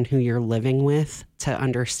someone who you're living with to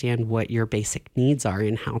understand what your basic needs are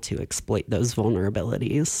and how to exploit those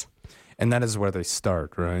vulnerabilities. And that is where they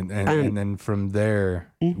start, right? And then from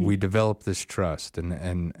there, we develop this trust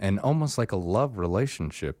and almost like a love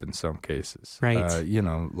relationship in some cases. Right.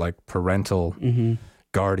 Like parental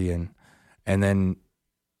guardian. And then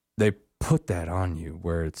they put that on you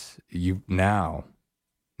where it's you now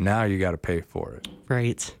you got to pay for it.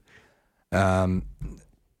 Right.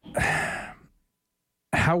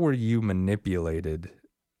 How were you manipulated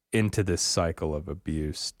into this cycle of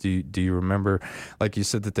abuse? Do you remember, like you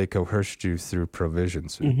said that they coerced you through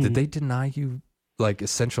provisions. Did they deny you like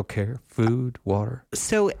essential care, food, water?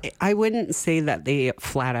 So I wouldn't say that they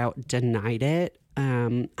flat out denied it.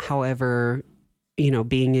 However,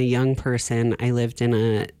 being a young person, I lived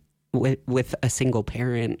in with a single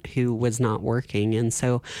parent who was not working. And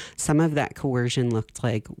so some of that coercion looked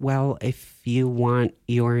like, well, if you want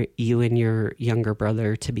you and your younger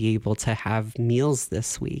brother to be able to have meals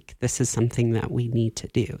this week, this is something that we need to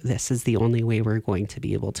do. This is the only way we're going to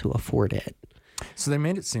be able to afford it. So they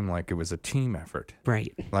made it seem like it was a team effort.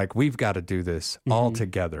 Right. Like we've got to do this all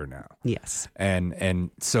together now. Yes. And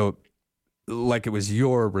so like it was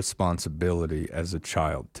your responsibility as a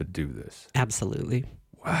child to do this. Absolutely.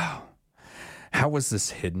 Wow. How was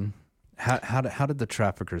this hidden? How did the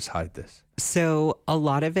traffickers hide this? So a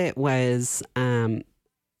lot of it was a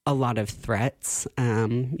lot of threats.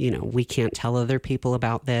 We can't tell other people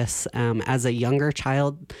about this. As a younger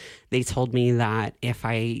child, they told me that if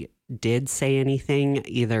I did say anything,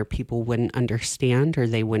 either people wouldn't understand or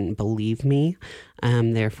they wouldn't believe me.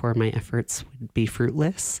 Therefore, my efforts would be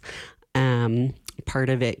fruitless. Part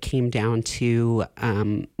of it came down to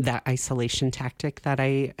that isolation tactic that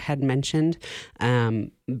I had mentioned,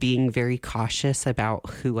 being very cautious about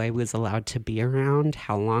who I was allowed to be around,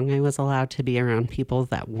 how long I was allowed to be around people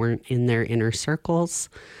that weren't in their inner circles.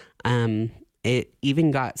 It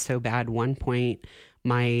even got so bad. One point,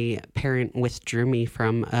 my parent withdrew me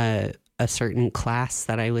from a certain class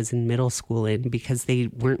that I was in middle school in because they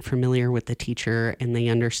weren't familiar with the teacher, and they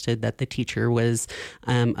understood that the teacher was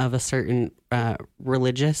of a certain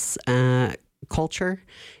religious culture.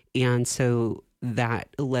 And so that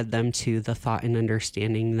led them to the thought and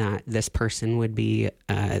understanding that this person would be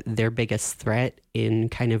their biggest threat in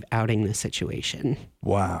kind of outing the situation.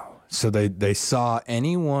 Wow. So they saw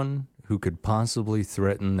anyone who could possibly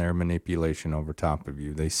threaten their manipulation over top of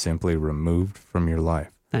you, they simply removed from your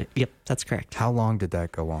life. Yep, that's correct. How long did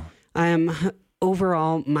that go on?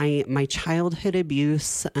 Overall, my childhood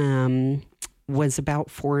abuse was about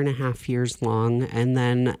 4.5 years long. And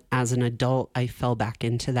then as an adult, I fell back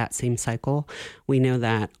into that same cycle. We know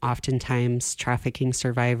that oftentimes trafficking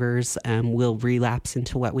survivors will relapse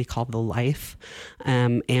into what we call the life.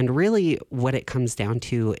 And really what it comes down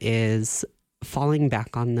to is falling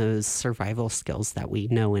back on those survival skills that we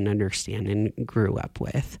know and understand and grew up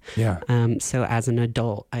with. Yeah. So as an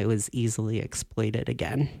adult, I was easily exploited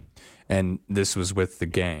again. And this was with the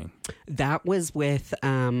gang? That was with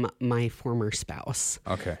my former spouse.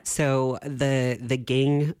 Okay. So the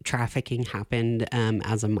gang trafficking happened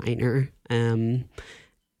as a minor.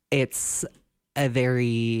 It's a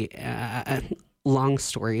very long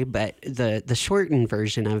story, but the shortened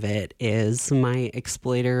version of it is my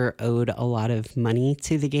exploiter owed a lot of money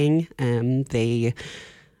to the gang.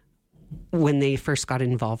 When they first got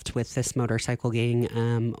involved with this motorcycle gang,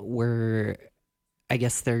 I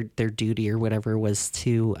guess their duty or whatever was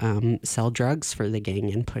to sell drugs for the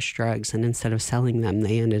gang and push drugs. And instead of selling them,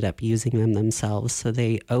 they ended up using them themselves. So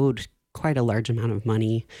they owed quite a large amount of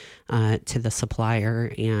money to the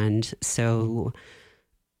supplier. And so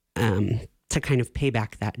to kind of pay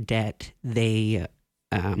back that debt, they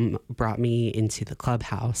brought me into the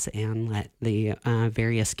clubhouse and let the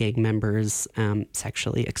various gang members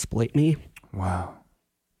sexually exploit me. Wow.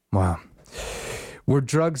 Were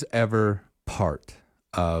drugs ever part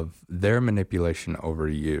of their manipulation over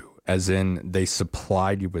you? As in, they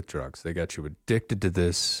supplied you with drugs. They got you addicted to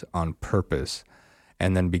this on purpose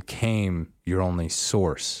and then became your only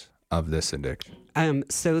source of this addiction.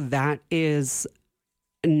 So that is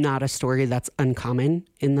not a story that's uncommon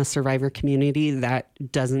in the survivor community.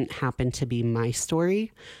 That doesn't happen to be my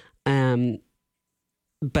story.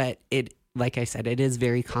 But it, like I said, it is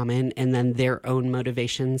very common. And then their own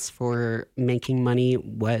motivations for making money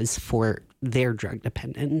was for their drug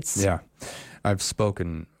dependence. Yeah. I've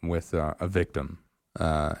spoken with a victim,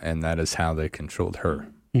 and that is how they controlled her.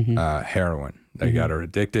 Heroin. They got her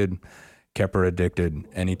addicted, kept her addicted.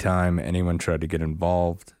 Anytime anyone tried to get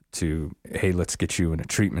involved to, hey, let's get you in a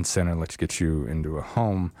treatment center, let's get you into a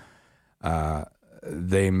home,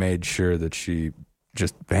 they made sure that she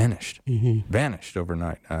just vanished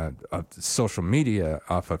overnight, off social media,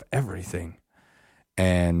 off of everything.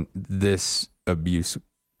 And this abuse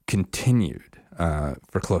continued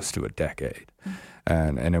for close to a decade.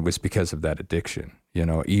 And it was because of that addiction. You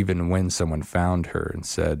know, even when someone found her and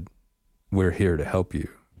said, we're here to help you,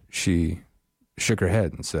 she shook her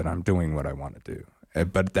head and said, I'm doing what I want to do.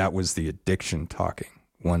 But that was the addiction talking.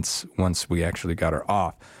 Once we actually got her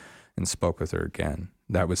off and spoke with her again,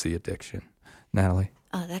 that was the addiction. Natalie?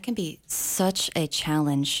 That can be such a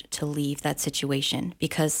challenge to leave that situation,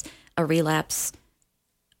 because a relapse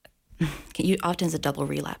often is a double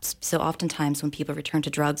relapse. So oftentimes when people return to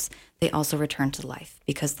drugs, they also return to life,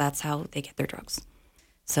 because that's how they get their drugs.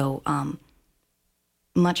 So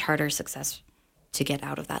much harder success to get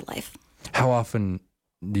out of that life. How often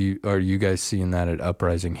are you guys seeing that at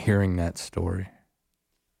Uprising, hearing that story?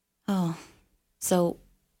 Oh, so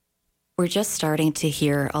we're just starting to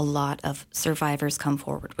hear a lot of survivors come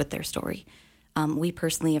forward with their story. We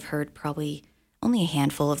personally have heard probably only a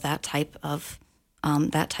handful of that type of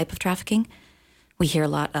trafficking. We hear a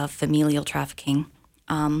lot of familial trafficking.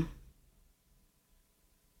 And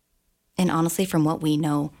honestly, from what we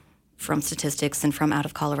know from statistics and from out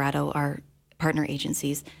of Colorado, our partner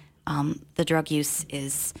agencies, the drug use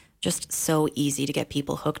is just so easy to get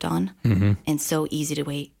people hooked on, and so easy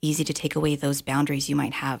to take away those boundaries you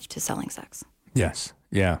might have to selling sex. Yes.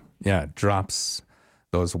 Yeah. It drops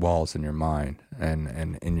those walls in your mind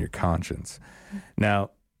and in your conscience.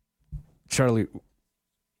 Now, Charlie,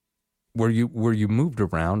 were you moved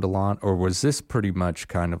around a lot, or was this pretty much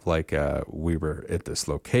kind of like we were at this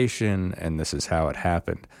location and this is how it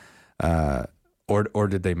happened? Or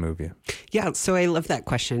did they move you? Yeah, so I love that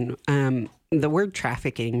question. The word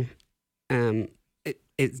trafficking,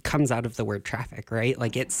 it comes out of the word traffic, right?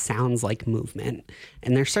 Like it sounds like movement.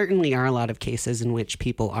 And there certainly are a lot of cases in which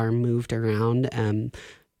people are moved around.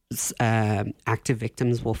 Active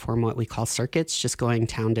victims will form what we call circuits, just going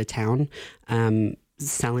town to town,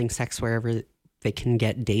 selling sex wherever they can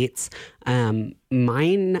get dates.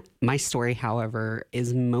 My story, however,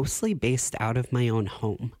 is mostly based out of my own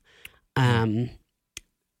home.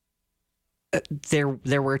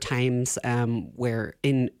 There were times where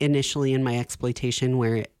initially in my exploitation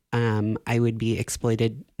where I would be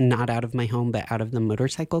exploited not out of my home but out of the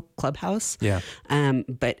motorcycle clubhouse. Yeah.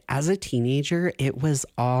 But as a teenager, it was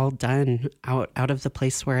all done out of the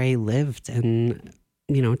place where I lived and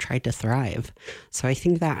tried to thrive. So I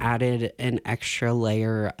think that added an extra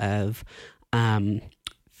layer of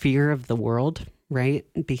fear of the world, right?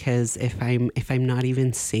 Because if I'm not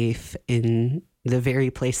even safe in the very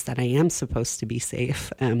place that I am supposed to be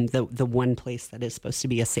safe, the one place that is supposed to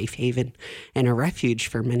be a safe haven and a refuge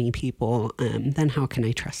for many people, then how can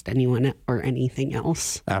I trust anyone or anything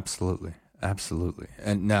else? Absolutely.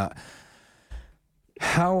 And now,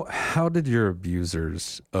 how did your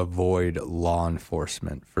abusers avoid law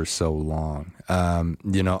enforcement for so long?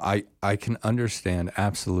 I can understand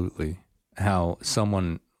absolutely how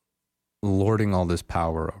someone lording all this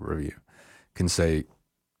power over you can say,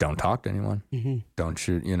 don't talk to anyone. Mm-hmm. Don't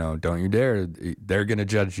shoot, don't you dare. They're going to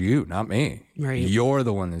judge you, not me. Right. You're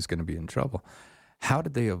the one who's going to be in trouble. How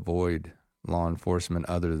did they avoid law enforcement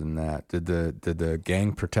other than that? Did the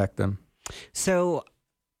gang protect them? So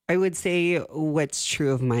I would say what's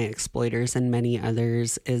true of my exploiters and many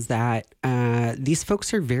others is that these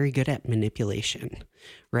folks are very good at manipulation,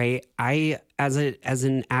 right? As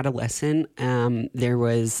an adolescent, there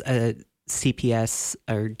was a CPS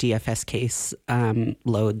or DFS case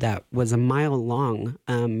load that was a mile long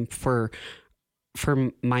for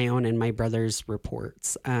my own and my brother's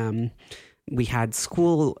reports. We had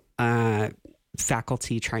school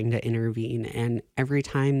faculty trying to intervene, and every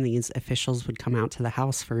time these officials would come out to the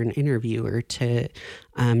house for an interview or to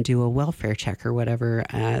do a welfare check or whatever,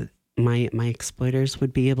 my exploiters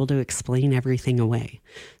would be able to explain everything away.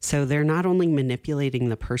 So they're not only manipulating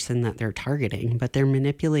the person that they're targeting, but they're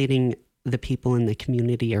manipulating the people in the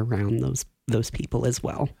community around those people as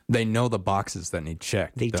well. They know the boxes that need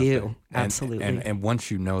checked. They do. Absolutely. And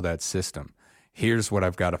once you know that system, here's what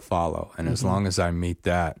I've got to follow. And as long as I meet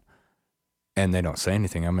that and they don't say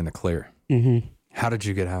anything, I'm in the clear. Mm-hmm. How did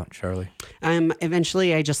you get out, Charlie?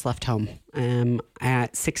 Eventually I just left home.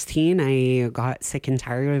 At 16, I got sick and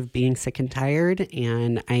tired of being sick and tired,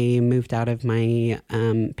 and I moved out of my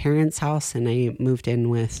parents' house, and I moved in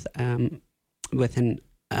with an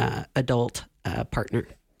adult partner.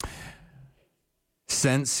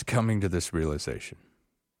 Since coming to this realization,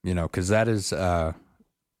 because that is that's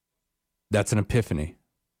an epiphany,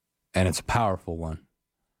 and it's a powerful one.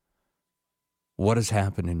 What has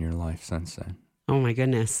happened in your life since then? Oh my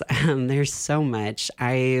goodness, there's so much.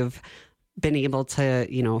 I've been able to,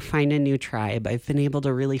 find a new tribe. I've been able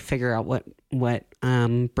to really figure out what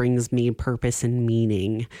brings me purpose and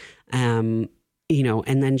meaning. And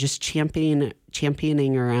then just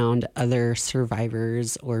championing around other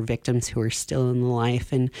survivors or victims who are still in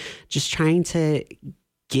life, and just trying to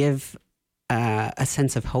give a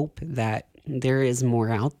sense of hope that there is more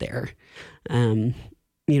out there.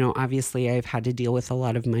 Obviously I've had to deal with a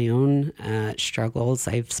lot of my own struggles.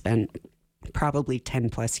 I've spent probably 10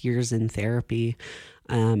 plus years in therapy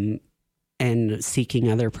and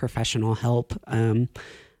seeking other professional help.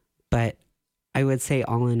 But I would say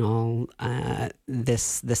all in all,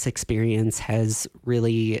 this experience has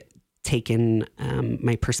really taken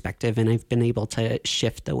my perspective, and I've been able to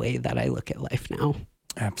shift the way that I look at life now.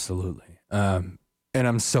 Absolutely. And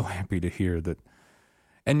I'm so happy to hear that.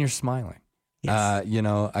 And you're smiling. Yes.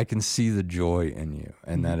 I can see the joy in you,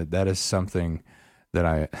 and that is something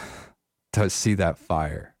that to see that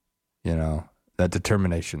fire, that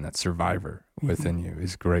determination, that survivor within you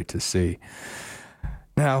is great to see.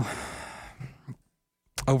 Now,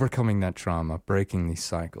 overcoming that trauma, breaking these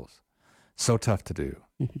cycles, so tough to do.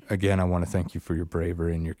 Again, I want to thank you for your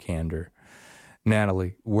bravery and your candor.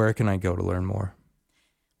 Natalie, where can I go to learn more?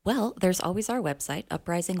 Well, there's always our website,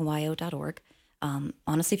 uprisingyo.org.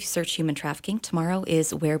 Honestly, if you search human trafficking, tomorrow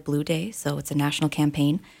is Wear Blue Day, so it's a national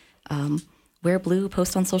campaign. Wear Blue,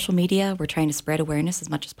 post on social media. We're trying to spread awareness as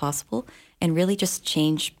much as possible and really just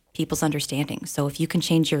change people's understanding. So if you can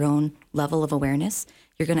change your own level of awareness,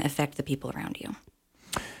 you're going to affect the people around you.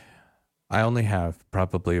 I only have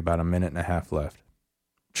probably about a minute and a half left.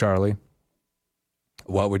 Charlie,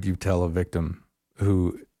 what would you tell a victim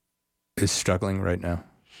who is struggling right now?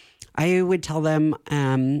 I would tell them,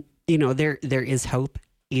 there is hope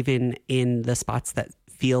even in the spots that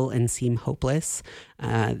feel and seem hopeless.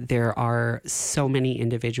 There are so many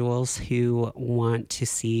individuals who want to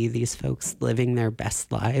see these folks living their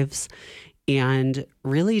best lives and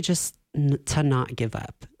really just to not give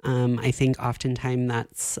up. I think oftentimes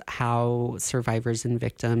that's how survivors and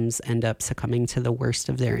victims end up succumbing to the worst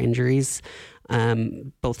of their injuries,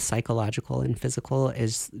 both psychological and physical,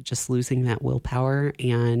 is just losing that willpower.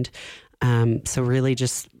 And so really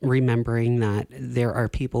just remembering that there are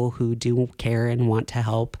people who do care and want to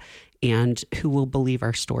help and who will believe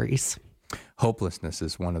our stories. Hopelessness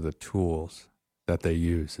is one of the tools that they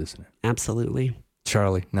use, isn't it? Absolutely.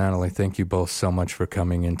 Charlie, Natalie, thank you both so much for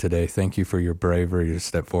coming in today. Thank you for your bravery to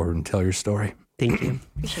step forward and tell your story. Thank you.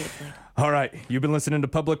 Appreciate it, Blake. All right. You've been listening to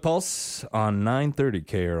Public Pulse on 930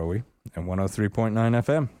 KROE and 103.9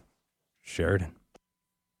 FM. Sheridan.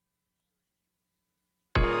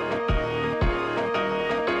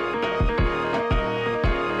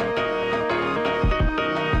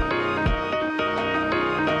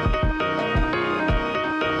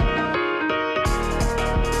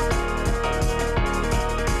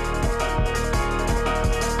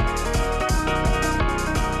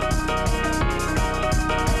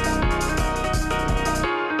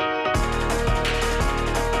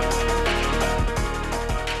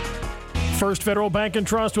 First Federal Bank and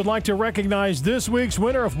Trust would like to recognize this week's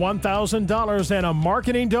winner of $1,000 and a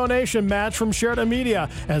marketing donation match from Sheridan Media.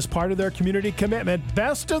 As part of their community commitment,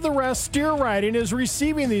 Best of the Rest Steer Riding is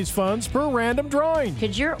receiving these funds per random drawing.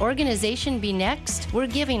 Could your organization be next? We're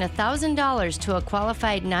giving $1,000 to a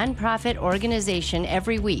qualified nonprofit organization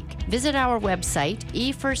every week. Visit our website,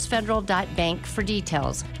 efirstfederal.bank, for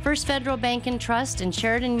details. First Federal Bank and Trust and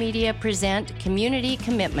Sheridan Media present Community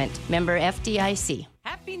Commitment, member FDIC.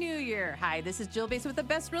 Happy New Year! Hi, this is Jill Bass with the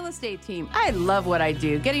Best Real Estate Team. I love what I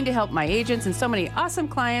do, getting to help my agents and so many awesome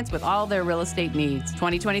clients with all their real estate needs.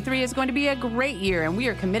 2023 is going to be a great year, and we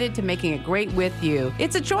are committed to making it great with you.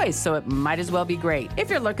 It's a choice, so it might as well be great. If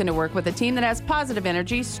you're looking to work with a team that has positive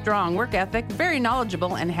energy, strong work ethic, very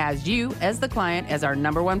knowledgeable, and has you as the client as our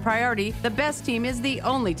number one priority, the Best Team is the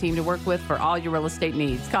only team to work with for all your real estate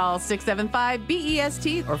needs. Call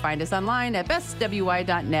 675-BEST or find us online at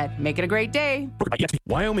bestwy.net. Make it a great day.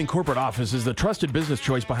 Wyoming Corporate Office is the trusted business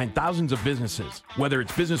choice behind thousands of businesses. Whether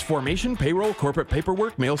it's business formation, payroll, corporate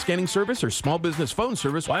paperwork, mail scanning service, or small business phone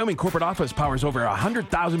service, Wyoming Corporate Office powers over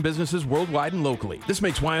 100,000 businesses worldwide and locally. This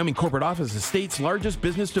makes Wyoming Corporate Office the state's largest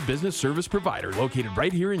business-to-business service provider, located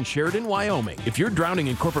right here in Sheridan, Wyoming. If you're drowning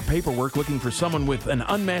in corporate paperwork looking for someone with an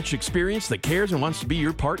unmatched experience that cares and wants to be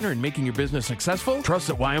your partner in making your business successful, trust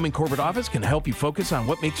that Wyoming Corporate Office can help you focus on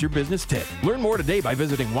what makes your business tick. Learn more today by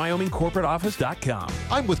visiting WyomingCorporateOffice.com.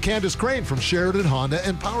 I'm with Candace Crane from Sheridan Honda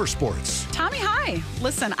and Power Sports. Tommy, hi.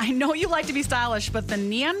 Listen, I know you like to be stylish, but the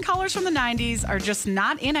neon colors from the 90s are just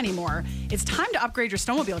not in anymore. It's time to upgrade your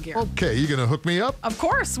snowmobile gear. Okay, you gonna hook me up? Of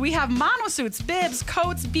course. We have monosuits, bibs,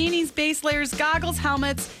 coats, beanies, base layers, goggles,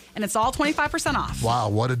 helmets, and it's all 25% off. Wow,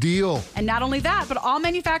 what a deal. And not only that, but all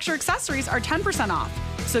manufacturer accessories are 10% off.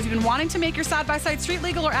 So if you've been wanting to make your side-by-side street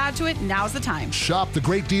legal or add to it, now's the time. Shop the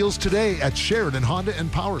great deals today at Sheridan Honda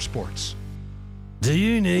and Power Sports. Do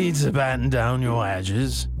you need to batten down your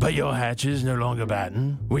hatches, but your hatches no longer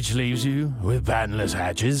batten, which leaves you with battenless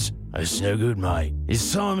hatches? It's no good, mate.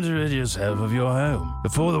 It's time to rid yourself of your home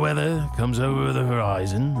before the weather comes over the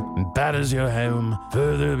horizon and batters your home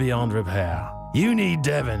further beyond repair. You need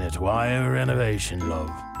Devin at Wyo Renovation,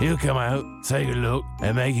 love. He'll come out, take a look,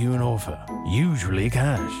 and make you an offer. Usually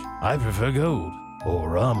cash. I prefer gold or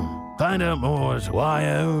rum. Find out more at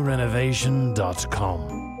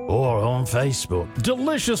wyorenovation.com. or on Facebook.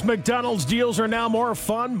 Delicious McDonald's deals are now more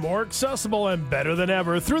fun, more accessible, and better than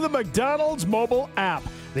ever through the McDonald's mobile app.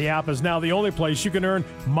 The app is now the only place you can earn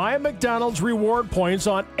My McDonald's reward points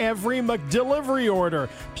on every McDelivery order.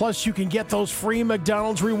 Plus, you can get those free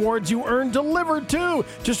McDonald's rewards you earn delivered too.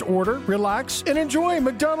 Just order, relax, and enjoy.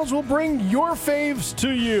 McDonald's will bring your faves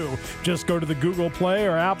to you. Just go to the Google Play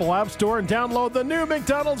or Apple App Store and download the new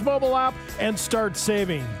McDonald's mobile app and start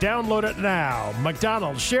saving. Download it now.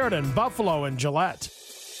 McDonald's, Sheridan, Buffalo, and Gillette.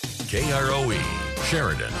 KROE,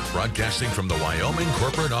 Sheridan, broadcasting from the Wyoming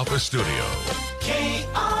Corporate Office Studio.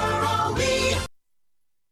 KROE.